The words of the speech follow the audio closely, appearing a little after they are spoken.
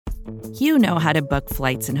You know how to book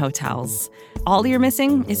flights and hotels. All you're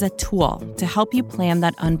missing is a tool to help you plan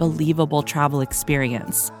that unbelievable travel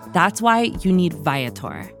experience. That's why you need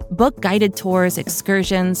Viator. Book guided tours,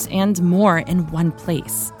 excursions, and more in one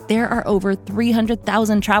place. There are over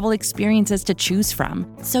 300,000 travel experiences to choose from,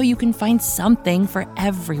 so you can find something for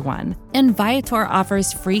everyone. And Viator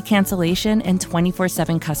offers free cancellation and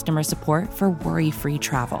 24/7 customer support for worry-free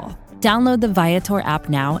travel. Download the Viator app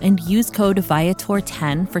now and use code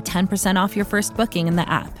Viator10 for 10% off your first booking in the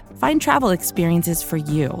app. Find travel experiences for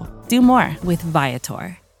you. Do more with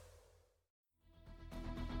Viator.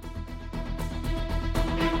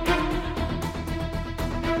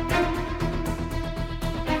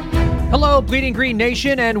 Hello, Bleeding Green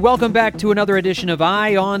Nation, and welcome back to another edition of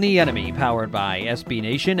Eye on the Enemy, powered by SB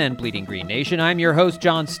Nation and Bleeding Green Nation. I'm your host,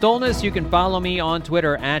 John Stolnis. You can follow me on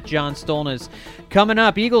Twitter at John Stolnis. Coming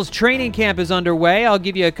up, Eagles training camp is underway. I'll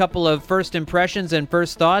give you a couple of first impressions and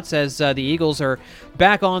first thoughts as the Eagles are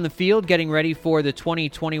back on the field getting ready for the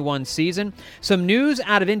 2021 season. Some news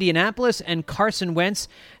out of Indianapolis and Carson Wentz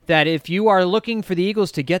that if you are looking for the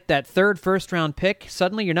Eagles to get that third first-round pick,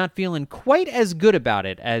 suddenly you're not feeling quite as good about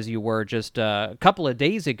it as you were just a couple of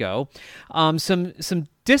days ago. Some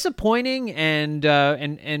disappointing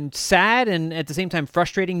and sad and at the same time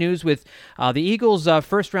frustrating news with the Eagles'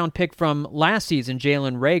 first-round pick from last season,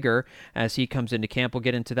 Jalen Reagor, as he comes into camp. We'll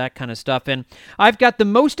get into that kind of stuff. And I've got the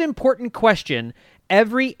most important question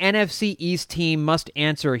every NFC East team must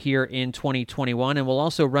answer here in 2021, and we'll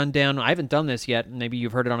also run down, I haven't done this yet, maybe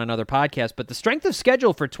you've heard it on another podcast, but the strength of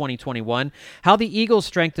schedule for 2021, how the Eagles'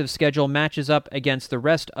 strength of schedule matches up against the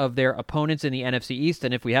rest of their opponents in the NFC East,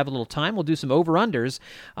 and if we have a little time, we'll do some over-unders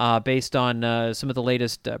based on some of the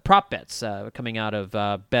latest prop bets coming out of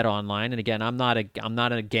Bet Online. And again, I'm not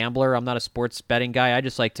a gambler, I'm not a sports betting guy, I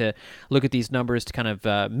just like to look at these numbers to kind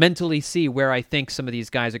of mentally see where I think some of these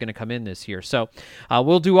guys are going to come in this year. So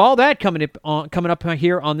we'll do all that coming up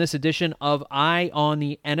here on this edition of Eye on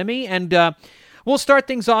the Enemy. And we'll start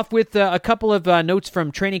things off with a couple of notes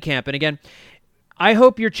from training camp. And again, I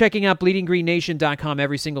hope you're checking out BleedingGreenNation.com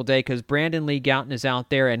every single day because Brandon Lee Gowton is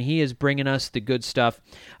out there and he is bringing us the good stuff.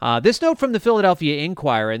 This note from the Philadelphia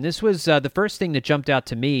Inquirer, and this was the first thing that jumped out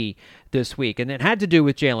to me this week, and it had to do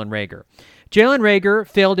with Jalen Reagor. Jalen Reagor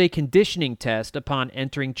failed a conditioning test upon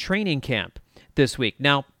entering training camp this week.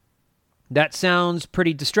 Now, that sounds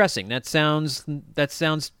pretty distressing. That sounds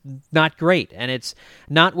not great, and it's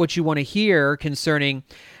not what you want to hear concerning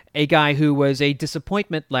a guy who was a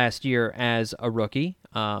disappointment last year as a rookie.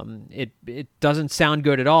 It doesn't sound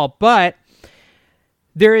good at all, but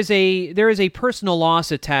there is a personal loss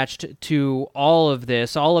attached to all of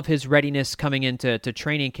this, all of his readiness coming into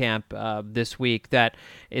training camp this week that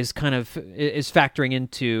is factoring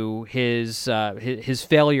into his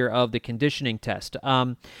failure of the conditioning test.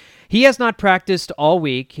 He has not practiced all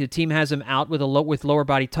week. The team has him out with lower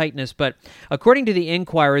body tightness, but according to the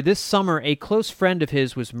Inquirer, this summer a close friend of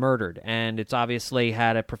his was murdered, and it's obviously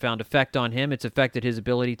had a profound effect on him. It's affected his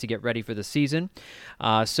ability to get ready for the season.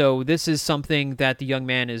 So this is something that the young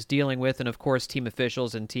man is dealing with, and of course team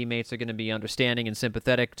officials and teammates are going to be understanding and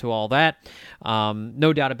sympathetic to all that.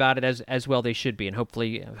 No doubt about it, as well they should be, and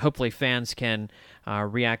hopefully fans can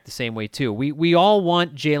react the same way too. We all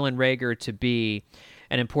want Jalen Reagor to be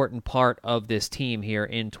an important part of this team here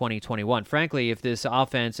in 2021. Frankly, if this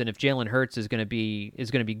offense and if Jalen Hurts is going to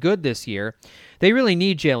be good this year, they really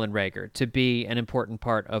need Jalen Reagor to be an important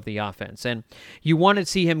part of the offense. And you want to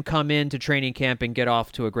see him come into training camp and get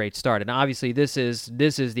off to a great start. And obviously, this is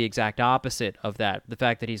the exact opposite of that. The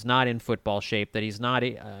fact that he's not in football shape, that he's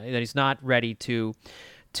not ready to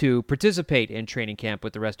participate in training camp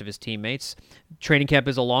with the rest of his teammates. Training camp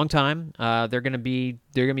is a long time. They're going to be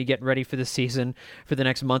getting ready for the season for the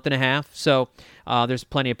next month and a half. So there's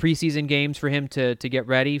plenty of preseason games for him to get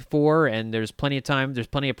ready for, and there's plenty of time. There's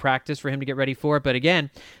plenty of practice for him to get ready for. But again,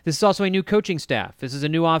 this is also a new coaching staff. This is a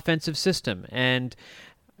new offensive system, and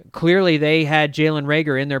clearly they had Jalen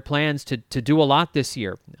Reagor in their plans to do a lot this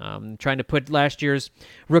year, trying to put last year's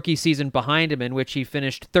rookie season behind him, in which he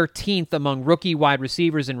finished 13th among rookie wide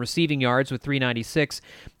receivers in receiving yards with 396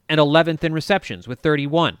 and 11th in receptions with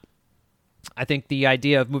 31. I think the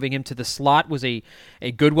idea of moving him to the slot was a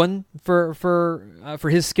good one for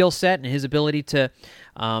his skill set and his ability to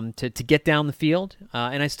get down the field.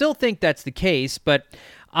 And I still think that's the case, but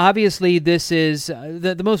obviously this is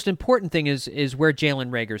the most important thing is where Jalen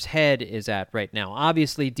Reagor's head is at right now.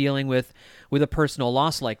 Obviously dealing with a personal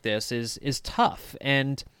loss like this is tough,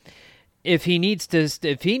 and if he needs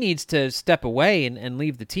to step away and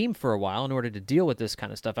leave the team for a while in order to deal with this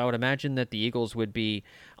kind of stuff, I would imagine that the Eagles would be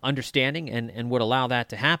understanding and would allow that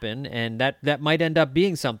to happen, and that might end up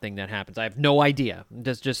being something that happens. I have no idea.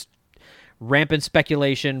 Just rampant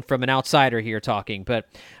speculation from an outsider here talking, but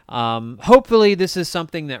hopefully this is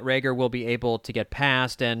something that Reagor will be able to get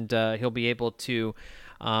past, and he'll be able to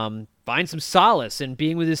find some solace in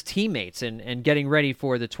being with his teammates and getting ready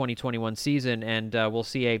for the 2021 season, and we'll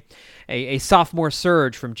see a sophomore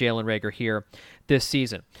surge from Jalen Reagor here this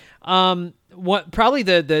season. Probably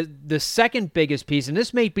the second biggest piece, and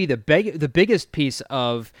this may be the biggest piece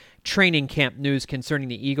of training camp news concerning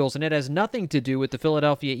the Eagles, and it has nothing to do with the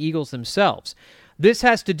Philadelphia Eagles themselves. This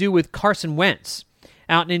has to do with Carson Wentz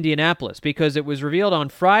out in Indianapolis, because it was revealed on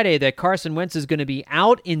Friday that Carson Wentz is going to be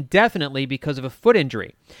out indefinitely because of a foot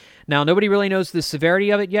injury. Now, nobody really knows the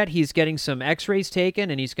severity of it yet. He's getting some x-rays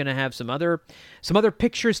taken, and he's going to have some other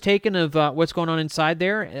pictures taken of what's going on inside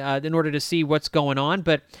there in order to see what's going on.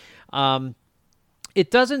 But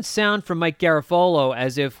it doesn't sound from Mike Garafolo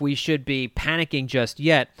as if we should be panicking just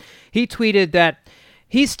yet. He tweeted that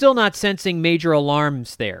he's still not sensing major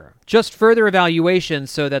alarms there, just further evaluation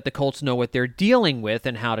so that the Colts know what they're dealing with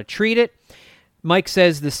and how to treat it. Mike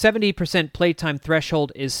says the 70% playtime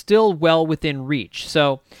threshold is still well within reach.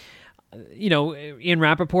 So, Ian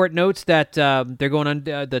Rappaport notes that they're going on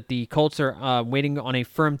that the Colts are waiting on a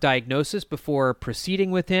firm diagnosis before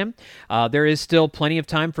proceeding with him. There is still plenty of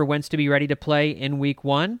time for Wentz to be ready to play in Week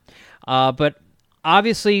 1, but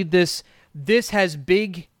obviously this has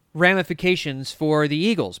big ramifications for the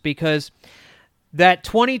Eagles, because that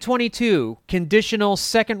 2022 conditional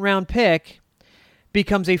second-round pick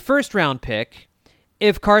becomes a first-round pick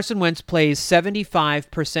if Carson Wentz plays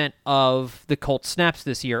 75% of the Colts snaps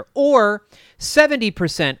this year, or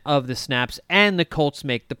 70% of the snaps, and the Colts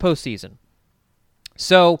make the postseason.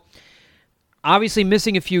 So, obviously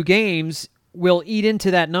missing a few games will eat into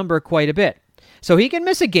that number quite a bit. So he can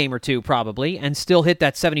miss a game or two probably and still hit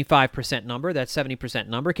that 75% number, that 70%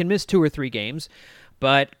 number, can miss 2 or 3 games.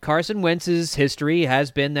 But Carson Wentz's history has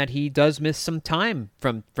been that he does miss some time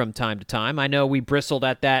from time to time. I know we bristled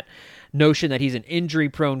at that notion that he's an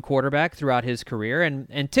injury-prone quarterback throughout his career,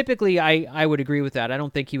 and typically I would agree with that. I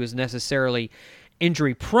don't think he was necessarily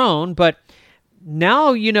injury-prone, but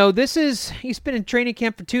now, he's been in training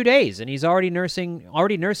camp for 2 days, and he's already nursing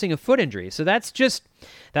a foot injury. So that's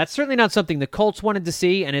certainly not something the Colts wanted to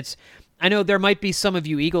see, and I know there might be some of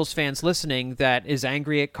you Eagles fans listening that is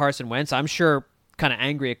angry at Carson Wentz. I'm sure kind of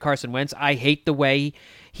angry at Carson Wentz. I hate the way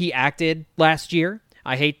he acted last year.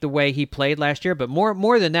 I hate the way he played last year, but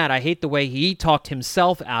more than that, I hate the way he talked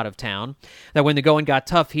himself out of town, that when the going got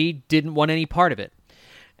tough, he didn't want any part of it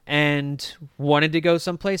and wanted to go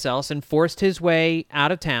someplace else and forced his way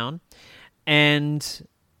out of town. And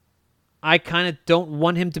I kind of don't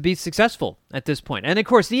want him to be successful at this point. And of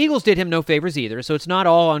course, the Eagles did him no favors either, so it's not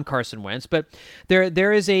all on Carson Wentz. But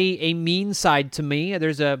there is a mean side to me.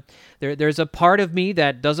 There's a part of me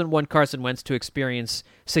that doesn't want Carson Wentz to experience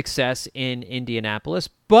success in Indianapolis.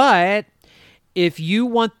 But if you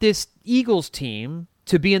want this Eagles team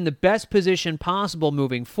to be in the best position possible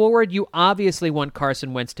moving forward, you obviously want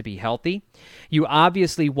Carson Wentz to be healthy. You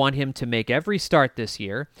obviously want him to make every start this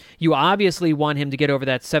year. You obviously want him to get over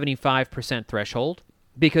that 75% threshold,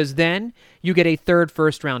 because then you get a third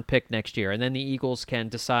first-round pick next year, and then the Eagles can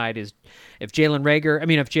decide if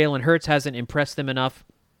Jalen Hurts hasn't impressed them enough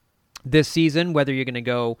this season, whether you're going to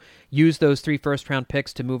go use those 3 first-round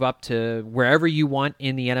picks to move up to wherever you want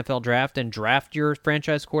in the NFL draft and draft your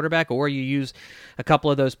franchise quarterback, or you use a couple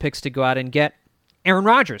of those picks to go out and get Aaron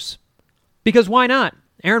Rodgers. Because why not?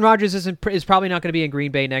 Aaron Rodgers is probably not going to be in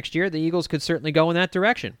Green Bay next year. The Eagles could certainly go in that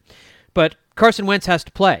direction. But Carson Wentz has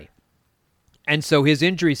to play. And so his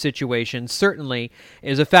injury situation certainly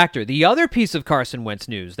is a factor. The other piece of Carson Wentz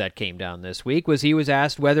news that came down this week was he was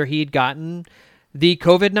asked whether he'd gotten the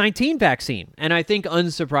COVID-19 vaccine. And I think,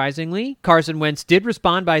 unsurprisingly, Carson Wentz did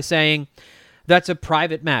respond by saying, that's a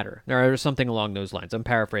private matter, or something along those lines. I'm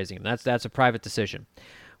paraphrasing him. That's a private decision.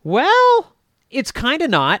 Well, it's kind of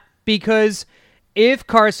not, because if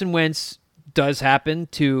Carson Wentz does happen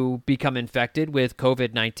to become infected with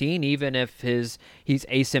COVID-19, even if he's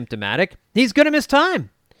asymptomatic, he's going to miss time.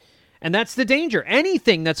 And that's the danger.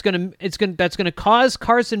 Anything that's going to cause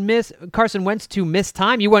Carson Wentz to miss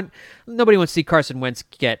time. Nobody wants to see Carson Wentz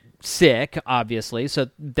get sick, obviously. So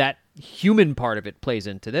that human part of it plays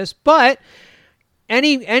into this. But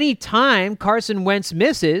any time Carson Wentz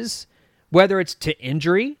misses, whether it's to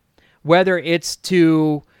injury, whether it's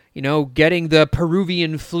to getting the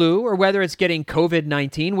Peruvian flu, or whether it's getting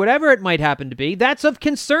COVID-19, whatever it might happen to be, that's of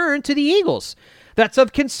concern to the Eagles. that's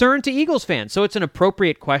of concern to Eagles fans. So it's an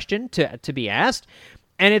appropriate question to be asked,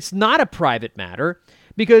 and it's not a private matter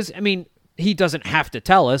because, I mean, he doesn't have to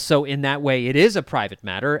tell us, so in that way it is a private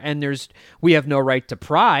matter, and we have no right to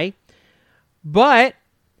pry. But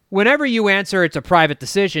whenever you answer it's a private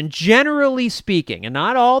decision, generally speaking, and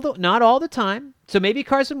not all the time, so maybe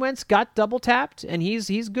Carson Wentz got double tapped and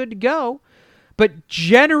he's good to go, but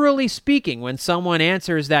generally speaking, when someone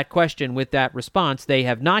answers that question with that response, they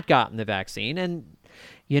have not gotten the vaccine, and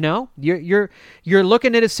you're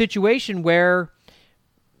looking at a situation where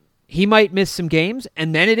he might miss some games,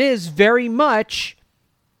 and then it is very much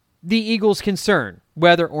the Eagles' concern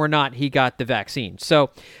whether or not he got the vaccine. So,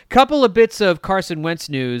 a couple of bits of Carson Wentz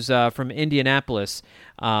news from Indianapolis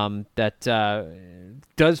that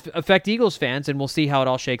does affect Eagles fans, and we'll see how it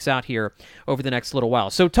all shakes out here over the next little while.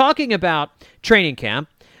 So, talking about training camp,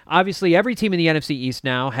 obviously every team in the NFC East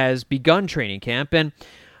now has begun training camp, and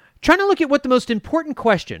trying to look at what the most important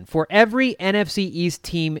question for every NFC East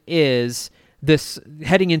team is this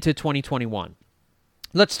heading into 2021.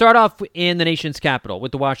 Let's start off in the nation's capital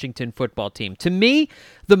with the Washington football team. To me,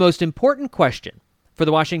 the most important question for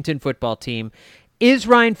the Washington football team is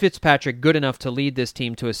Ryan Fitzpatrick good enough to lead this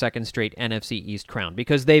team to a second straight NFC East crown?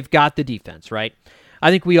 Because they've got the defense, right? I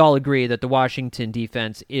think we all agree that the Washington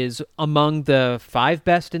defense is among the 5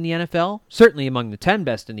 best in the NFL, certainly among the 10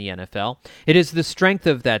 best in the NFL. It is the strength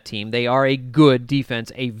of that team. They are a good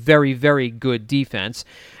defense, a very, very good defense.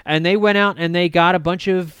 And they went out and they got a bunch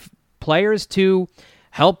of players to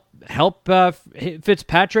help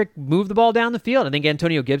Fitzpatrick move the ball down the field. I think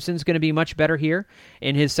Antonio Gibson's going to be much better here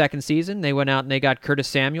in his second season. They went out and they got Curtis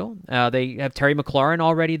Samuel. They have Terry McLaurin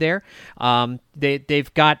already there.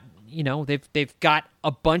 They've got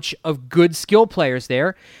a bunch of good skill players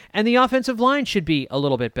there, and the offensive line should be a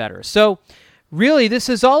little bit better. So really, this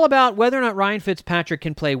is all about whether or not Ryan Fitzpatrick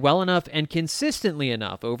can play well enough and consistently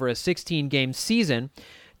enough over a 16-game season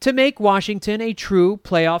to make Washington a true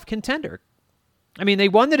playoff contender. I mean, they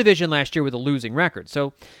won the division last year with a losing record,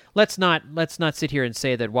 so let's not sit here and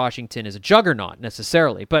say that Washington is a juggernaut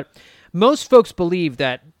necessarily. But most folks believe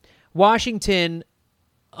that Washington,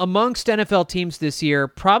 amongst NFL teams this year,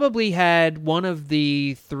 probably had one of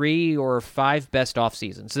the 3 or 5 best off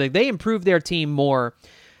seasons. So they improved their team more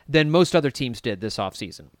than most other teams did this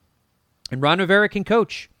offseason. And Ron Rivera can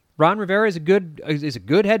coach. Ron Rivera is a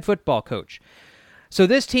good head football coach. So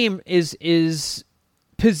this team is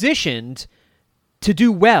positioned to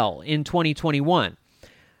do well in 2021.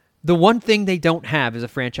 The one thing they don't have is a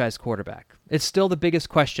franchise quarterback. It's still the biggest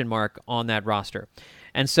question mark on that roster.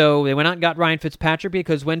 And so they went out and got Ryan Fitzpatrick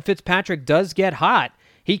because when Fitzpatrick does get hot,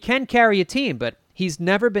 he can carry a team, but he's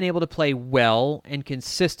never been able to play well and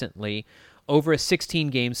consistently over a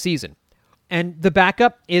 16-game season. And the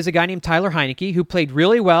backup is a guy named Tyler Heineke, who played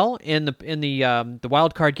really well in the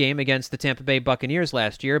wild card game against the Tampa Bay Buccaneers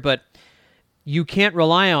last year, but you can't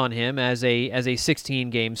rely on him as a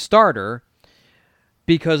 16-game starter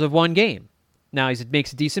because of one game. Now, he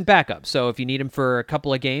makes a decent backup, so if you need him for a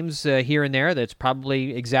couple of games here and there, that's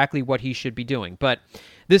probably exactly what he should be doing. But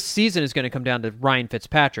this season is going to come down to Ryan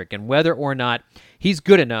Fitzpatrick and whether or not he's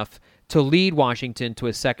good enough to lead Washington to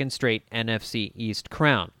a second straight NFC East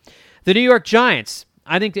crown. The New York Giants,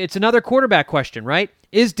 I think it's another quarterback question, right?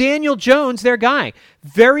 Is Daniel Jones their guy?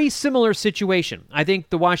 Very similar situation. I think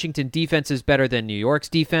the Washington defense is better than New York's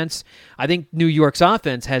defense. I think New York's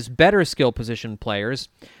offense has better skill position players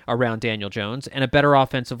around Daniel Jones and a better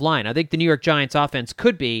offensive line. I think the New York Giants offense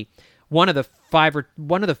could be one of the 5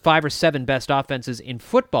 or 7 best offenses in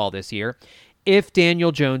football this year if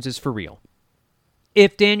Daniel Jones is for real.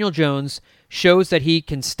 If Daniel Jones shows that he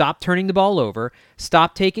can stop turning the ball over,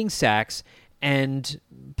 stop taking sacks, and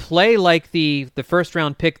play like the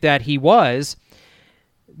first-round pick that he was,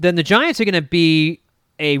 then the Giants are going to be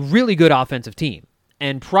a really good offensive team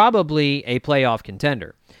and probably a playoff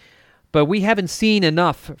contender. But we haven't seen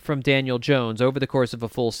enough from Daniel Jones over the course of a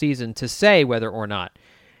full season to say whether or not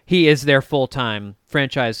he is their full-time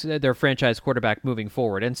franchise quarterback moving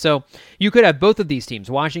forward. And so you could have both of these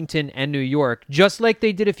teams, Washington and New York, just like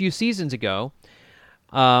they did a few seasons ago,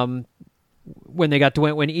 when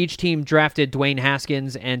each team drafted Dwayne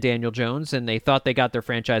Haskins and Daniel Jones, and they thought they got their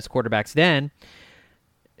franchise quarterbacks then.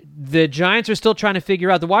 The Giants are still trying to figure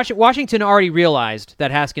out. Washington already realized that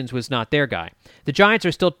Haskins was not their guy. The Giants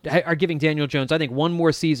are giving Daniel Jones, I think, one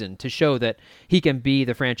more season to show that he can be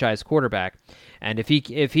the franchise quarterback. And if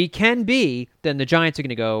he can be, then the Giants are going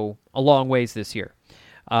to go a long ways this year.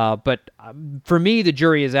 But for me, the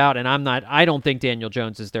jury is out, and I don't think Daniel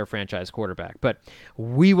Jones is their franchise quarterback. But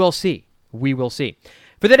we will see. We will see.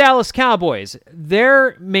 For the Dallas Cowboys,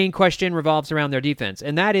 their main question revolves around their defense,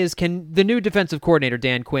 and that is, can the new defensive coordinator,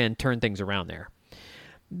 Dan Quinn, turn things around there?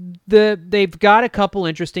 They've got a couple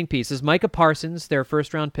interesting pieces. Micah Parsons, their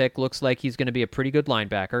first-round pick, looks like he's going to be a pretty good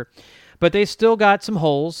linebacker, but they still got some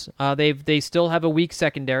holes. They still have a weak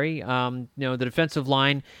secondary. The defensive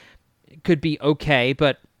line could be okay,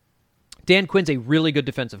 but Dan Quinn's a really good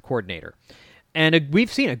defensive coordinator, and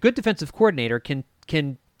we've seen a good defensive coordinator can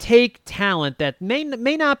take talent that may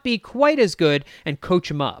not be quite as good and coach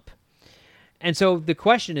them up. And so the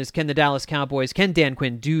question is, can Dan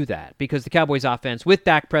Quinn do that? Because the Cowboys offense, with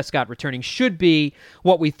Dak Prescott returning, should be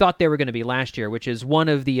what we thought they were going to be last year, which is one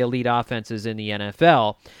of the elite offenses in the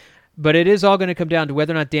NFL. But it is all going to come down to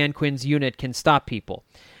whether or not Dan Quinn's unit can stop people.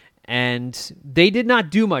 And they did not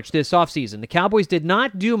do much this offseason. The Cowboys did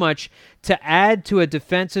not do much to add to a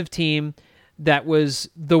defensive team that was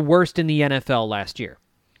the worst in the NFL last year.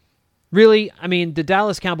 Really, I mean, the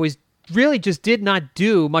Dallas Cowboys really just did not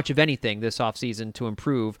do much of anything this offseason to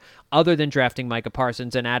improve other than drafting Micah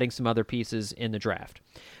Parsons and adding some other pieces in the draft.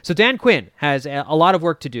 So Dan Quinn has a lot of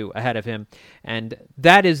work to do ahead of him, and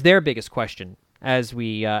that is their biggest question as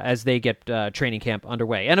they get training camp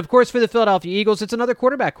underway. And of course, for the Philadelphia Eagles, it's another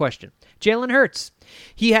quarterback question. Jalen Hurts.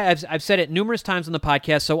 I've said it numerous times on the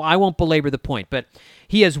podcast, so I won't belabor the point, but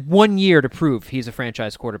he has 1 year to prove he's a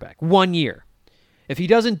franchise quarterback. 1 year. If he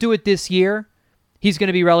doesn't do it this year, he's going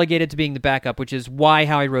to be relegated to being the backup, which is why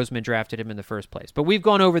Howie Roseman drafted him in the first place. But we've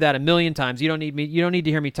gone over that a million times. You don't need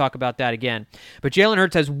to hear me talk about that again. But Jalen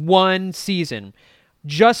Hurts has 1 season,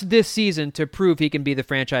 just this season, to prove he can be the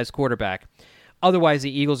franchise quarterback. Otherwise,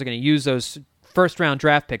 the Eagles are going to use those first-round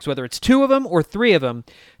draft picks, whether it's 2 of them or 3 of them,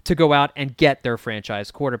 to go out and get their franchise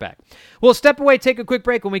quarterback. We'll step away, take a quick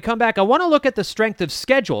break. When we come back, I want to look at the strength of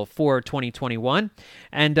schedule for 2021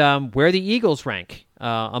 and where the Eagles rank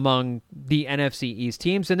among the NFC East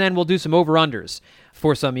teams, and then we'll do some over-unders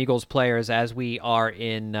for some Eagles players as we are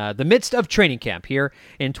in the midst of training camp here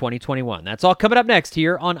in 2021. That's all coming up next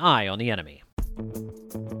here on Eye on the Enemy.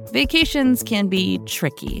 Vacations can be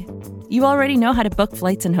tricky. You already know how to book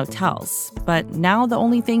flights and hotels, but now the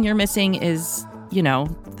only thing you're missing is,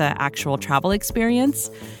 the actual travel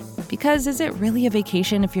experience. Because is it really a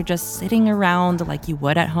vacation if you're just sitting around like you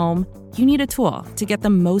would at home? You need a tool to get the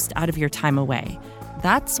most out of your time away.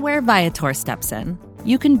 That's where Viator steps in.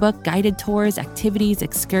 You can book guided tours, activities,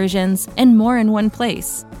 excursions, and more in one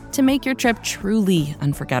place to make your trip truly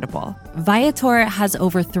unforgettable. Viator has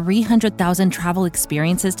over 300,000 travel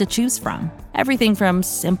experiences to choose from. Everything from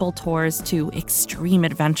simple tours to extreme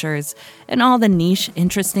adventures and all the niche,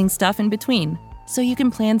 interesting stuff in between. So you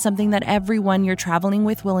can plan something that everyone you're traveling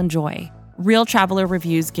with will enjoy. Real traveler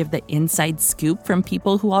reviews give the inside scoop from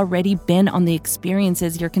people who already been on the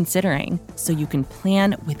experiences you're considering, so you can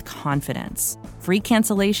plan with confidence. Free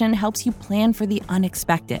cancellation helps you plan for the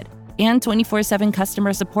unexpected. And 24/7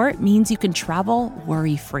 customer support means you can travel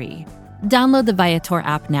worry-free. Download the Viator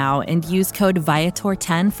app now and use code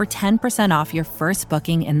Viator10 for 10% off your first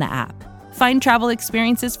booking in the app. Find travel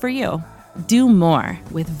experiences for you. Do more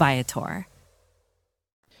with Viator.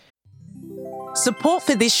 Support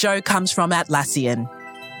for this show comes from Atlassian.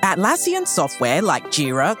 Atlassian software like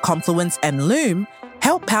Jira, Confluence, and Loom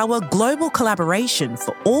help power global collaboration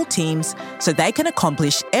for all teams so they can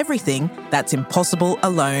accomplish everything that's impossible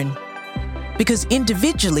alone. Because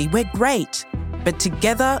individually we're great, but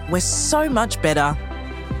together we're so much better.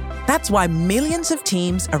 That's why millions of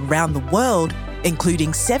teams around the world,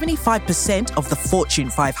 including 75% of the Fortune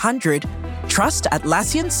 500, trust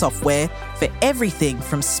Atlassian software for everything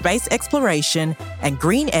from space exploration and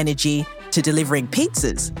green energy to delivering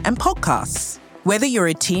pizzas and podcasts. Whether you're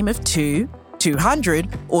a team of 2, 200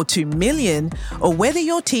 or 2 million, or whether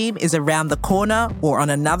your team is around the corner or on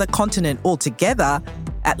another continent altogether,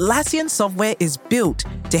 Atlassian software is built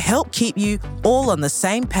to help keep you all on the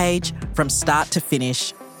same page from start to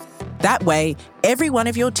finish. That way, every one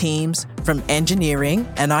of your teams, from engineering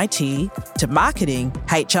and IT to marketing,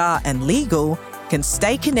 HR and legal, can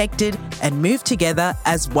stay connected and move together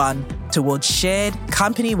as one towards shared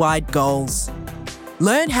company-wide goals.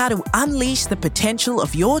 Learn how to unleash the potential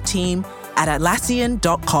of your team at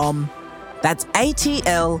Atlassian.com. That's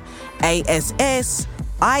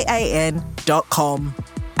ATLASSIAN.com.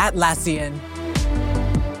 Atlassian.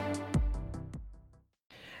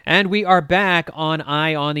 And we are back on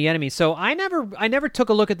Eye on the Enemy. So I never took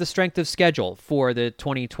a look at the strength of schedule for the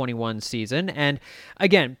 2021 season. And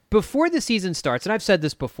again, before the season starts, and I've said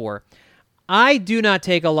this before, I do not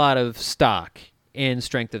take a lot of stock in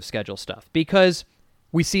strength of schedule stuff because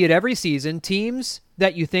we see it every season. Teams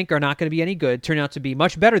that you think are not going to be any good turn out to be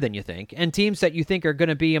much better than you think. And teams that you think are going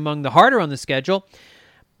to be among the harder on the schedule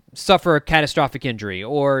suffer a catastrophic injury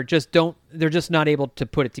or they're just not able to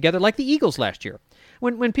put it together, like the Eagles last year.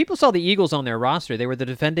 When people saw the Eagles on their roster, they were the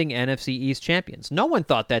defending NFC East champions. No one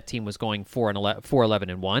thought that team was going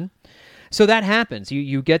 4-11-1. So that happens.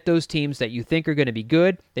 You get those teams that you think are going to be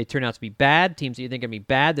good, they turn out to be bad. Teams that you think are going to be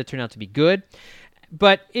bad, that turn out to be good.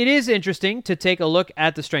 But it is interesting to take a look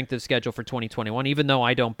at the strength of schedule for 2021, even though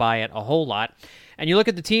I don't buy it a whole lot. And you look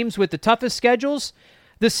at the teams with the toughest schedules.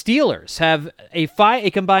 The Steelers have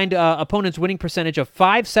a combined opponent's winning percentage of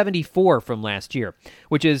 .574 from last year,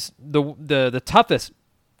 which is the toughest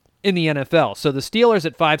in the NFL. So the Steelers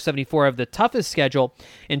at .574 have the toughest schedule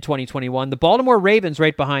in 2021. The Baltimore Ravens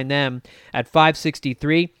right behind them at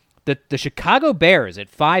 .563. The Chicago Bears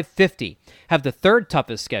at .550 have the third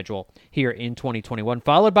toughest schedule here in 2021,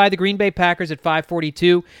 followed by the Green Bay Packers at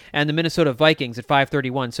 .542 and the Minnesota Vikings at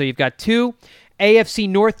 .531. So you've got 2 AFC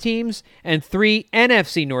North teams and 3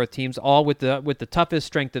 NFC North teams, all with the toughest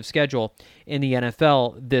strength of schedule in the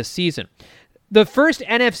NFL this season. The first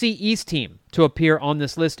NFC East team to appear on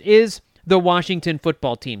this list is the Washington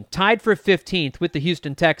football team, tied for 15th with the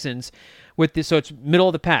Houston Texans. So it's middle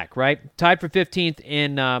of the pack, right? Tied for 15th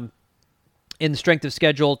in the strength of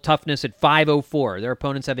schedule, toughness at .504. Their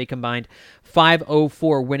opponents have a combined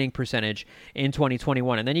 .504 winning percentage in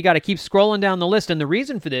 2021. And then you got to keep scrolling down the list, and the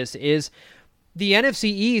reason for this is the NFC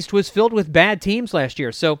East was filled with bad teams last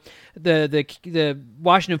year. So the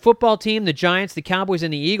Washington football team, the Giants, the Cowboys,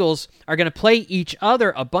 and the Eagles are going to play each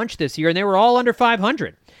other a bunch this year, and they were all under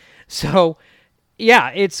 500. So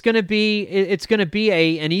yeah, it's going to be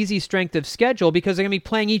an easy strength of schedule because they're going to be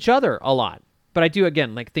playing each other a lot. But I do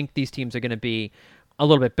again think these teams are going to be a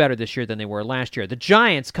little bit better this year than they were last year. The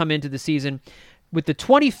Giants come into the season with the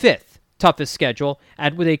 25th toughest schedule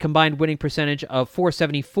with a combined winning percentage of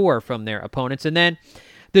 .474 from their opponents. And then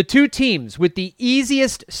the 2 teams with the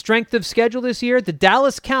easiest strength of schedule this year, the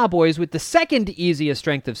Dallas Cowboys with the second easiest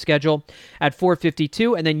strength of schedule at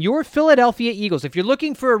 .452, and then your Philadelphia Eagles. If you're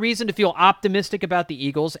looking for a reason to feel optimistic about the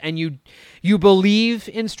Eagles and you believe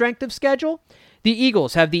in strength of schedule, the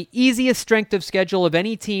Eagles have the easiest strength of schedule of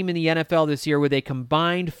any team in the NFL this year with a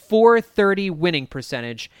combined .430 winning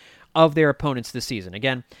percentage of their opponents this season.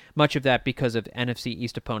 Again, much of that because of NFC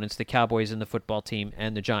East opponents, the Cowboys and the football team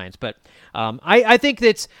and the Giants. But I think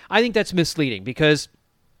that's misleading because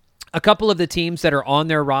a couple of the teams that are on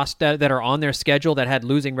their roster, that are on their schedule that had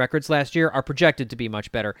losing records last year are projected to be much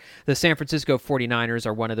better. The San Francisco 49ers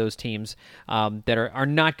are one of those teams that are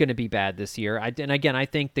not going to be bad this year. And again, I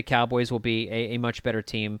think the Cowboys will be a much better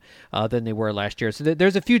team than they were last year. So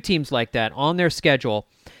there's a few teams like that on their schedule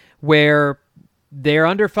where they're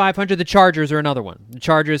under 500. The Chargers are another one. The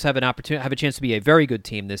Chargers have a chance to be a very good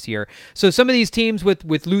team this year. So some of these teams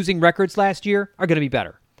with losing records last year are going to be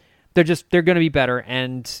better. They're going to be better,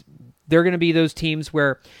 and they're going to be those teams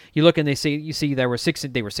where you look and you see they were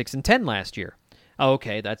 6-10 last year. Oh,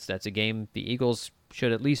 okay, that's a game the Eagles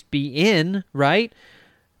should at least be in, right?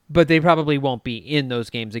 But they probably won't be in those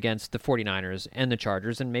games against the 49ers and the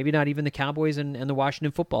Chargers, and maybe not even the Cowboys and the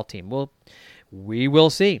Washington football team. We will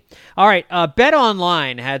see. All right,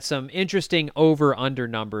 BetOnline had some interesting over-under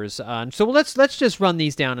numbers. So let's just run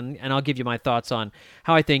these down, and I'll give you my thoughts on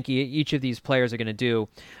how I think each of these players are going to do.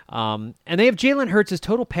 And they have Jalen Hurts'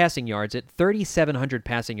 total passing yards at 3,700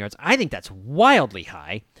 passing yards. I think that's wildly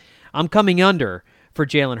high. I'm coming under for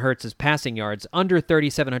Jalen Hurts' passing yards, under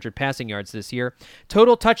 3,700 passing yards this year.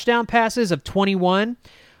 Total touchdown passes of 21.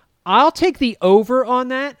 I'll take the over on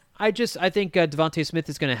that. I think Devontae Smith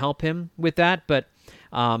is going to help him with that, but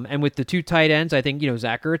and with the 2 tight ends, I think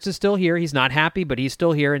Zach Ertz is still here. He's not happy, but he's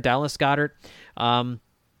still here, and Dallas Goedert.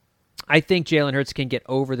 I think Jalen Hurts can get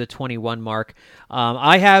over the 21 mark.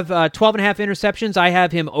 I have 12.5 interceptions. I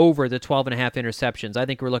have him over the 12.5 interceptions. I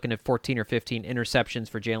think we're looking at 14 or 15 interceptions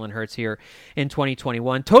for Jalen Hurts here in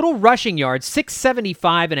 2021. Total rushing yards,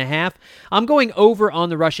 675.5. I'm going over on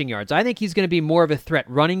the rushing yards. I think he's going to be more of a threat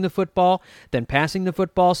running the football than passing the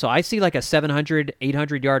football. So I see like a 700,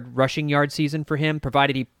 800-yard rushing yard season for him,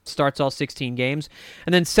 provided he starts all 16 games.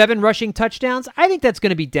 And then 7 rushing touchdowns. I think that's going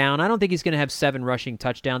to be down. I don't think he's going to have 7 rushing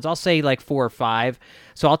touchdowns. I'll say like 4 or 5.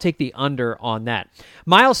 So I'll take the under on that.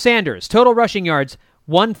 Miles Sanders, total rushing yards,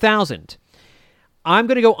 1,000. I'm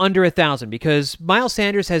going to go under 1,000 because Miles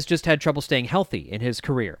Sanders has just had trouble staying healthy in his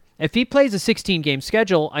career. If he plays a 16-game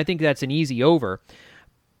schedule, I think that's an easy over.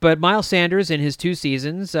 But Miles Sanders in his 2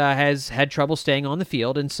 seasons has had trouble staying on the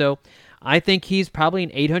field, and so I think he's probably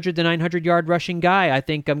an 800 to 900-yard rushing guy. I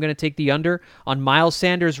think I'm going to take the under on Miles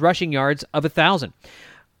Sanders' rushing yards of 1,000.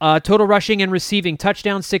 Total rushing and receiving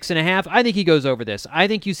touchdowns, 6.5. I think he goes over this. I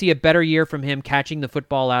think you see a better year from him catching the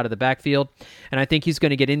football out of the backfield, and I think he's going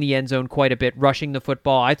to get in the end zone quite a bit, rushing the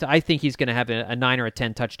football. I think he's going to have a 9 or a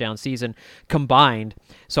 10 touchdown season combined,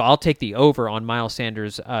 so I'll take the over on Miles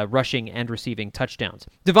Sanders' rushing and receiving touchdowns.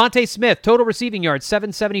 Devontae Smith, total receiving yards,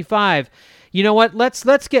 775. You know what?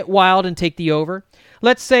 Let's get wild and take the over.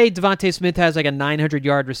 Let's say Devontae Smith has like a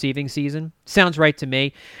 900-yard receiving season. Sounds right to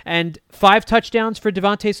me. And 5 touchdowns for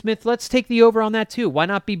Devontae Smith. Let's take the over on that too. Why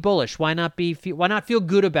not be bullish? Why not feel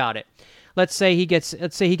good about it? Let's say he gets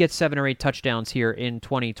 7 or 8 touchdowns here in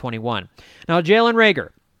 2021. Now Jalen Reagor,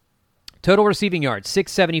 total receiving yards,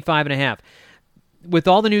 675.5. With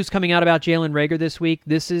all the news coming out about Jalen Reagor this week,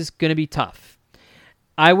 this is going to be tough.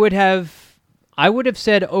 I would have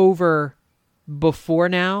said over before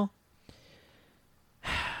now.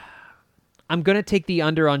 I'm going to take the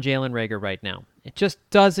under on Jalen Reagor right now. It just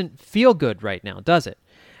doesn't feel good right now, does it?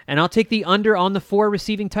 And I'll take the under on the 4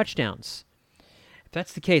 receiving touchdowns. If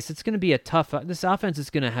that's the case, it's going to be a tough... This offense is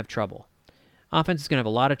going to have trouble. Offense is going to have a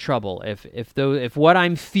lot of trouble if what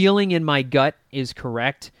I'm feeling in my gut is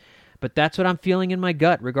correct. But that's what I'm feeling in my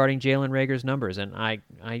gut regarding Jalen Reagor's numbers, and I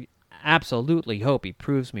absolutely hope he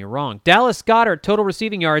proves me wrong. Dallas Goedert, total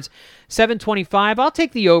receiving yards, 725. I'll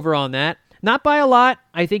take the over on that. Not by a lot.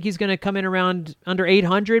 I think he's going to come in around under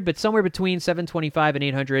 800, but somewhere between 725 and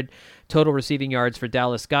 800 total receiving yards for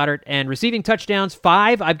Dallas Goedert. And receiving touchdowns,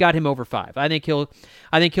 5. I've got him over 5. I think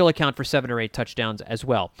he'll account for 7 or 8 touchdowns as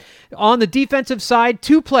well. On the defensive side,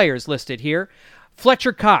 2 players listed here.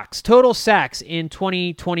 Fletcher Cox, total sacks in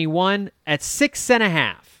 2021 at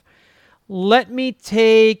 6.5. Let me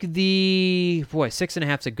take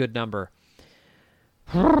 6.5 is a good number.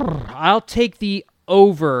 I'll take the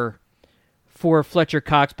over for Fletcher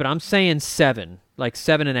Cox, but I'm saying 7, like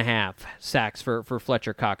 7.5 sacks for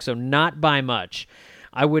Fletcher Cox. So not by much.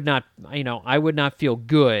 I would not feel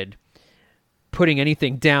good putting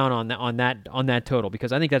anything down on that total,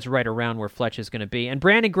 because I think that's right around where Fletch is going to be. And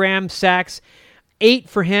Brandon Graham, sacks, 8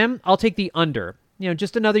 for him. I'll take the under.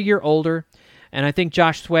 Just another year older. And I think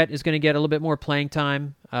Josh Sweat is going to get a little bit more playing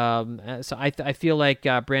time. So I feel like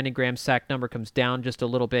Brandon Graham's sack number comes down just a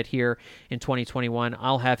little bit here in 2021.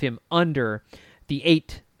 I'll have him under the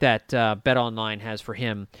 8 that BetOnline has for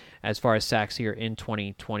him as far as sacks here in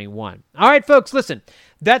 2021. All right, folks, listen,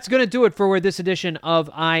 that's going to do it for this edition of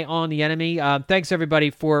Eye on the Enemy. Thanks, everybody,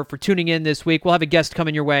 for tuning in this week. We'll have a guest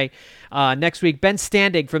coming your way next week. Ben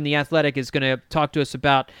Standig from The Athletic is going to talk to us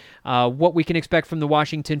about what we can expect from the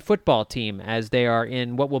Washington football team as they are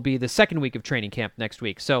in what will be the second week of training camp next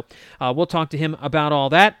week. So we'll talk to him about all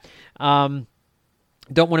that.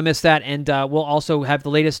 Don't want to miss that, and we'll also have the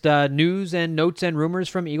latest news and notes and rumors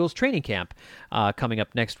from Eagles training camp coming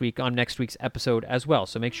up next week on next week's episode as well,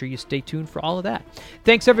 so make sure you stay tuned for all of that.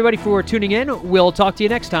 Thanks, everybody, for tuning in. We'll talk to you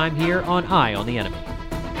next time here on Eye on the Enemy.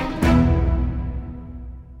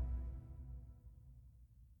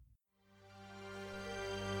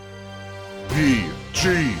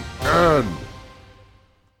 PGN.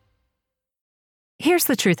 Here's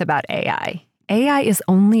the truth about AI. AI is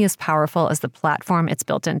only as powerful as the platform it's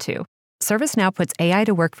built into. ServiceNow puts AI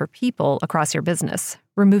to work for people across your business,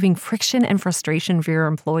 removing friction and frustration for your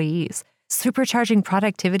employees, supercharging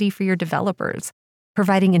productivity for your developers,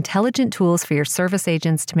 providing intelligent tools for your service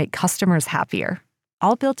agents to make customers happier,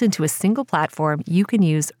 all built into a single platform you can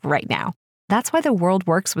use right now. That's why the world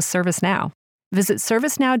works with ServiceNow. Visit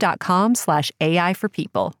servicenow.com/AI for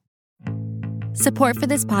people. Support for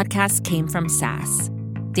this podcast came from SAS.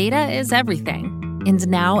 Data is everything, and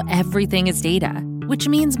now everything is data, which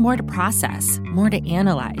means more to process, more to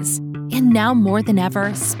analyze. And now more than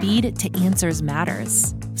ever, speed to answers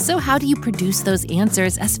matters. So how do you produce those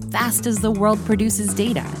answers as fast as the world produces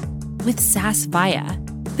data? With SAS Viya,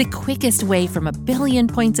 the quickest way from a billion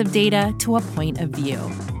points of data to a point of view.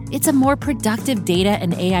 It's a more productive data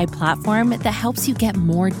and AI platform that helps you get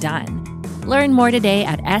more done. Learn more today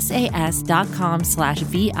at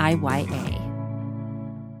sas.com/VIYA.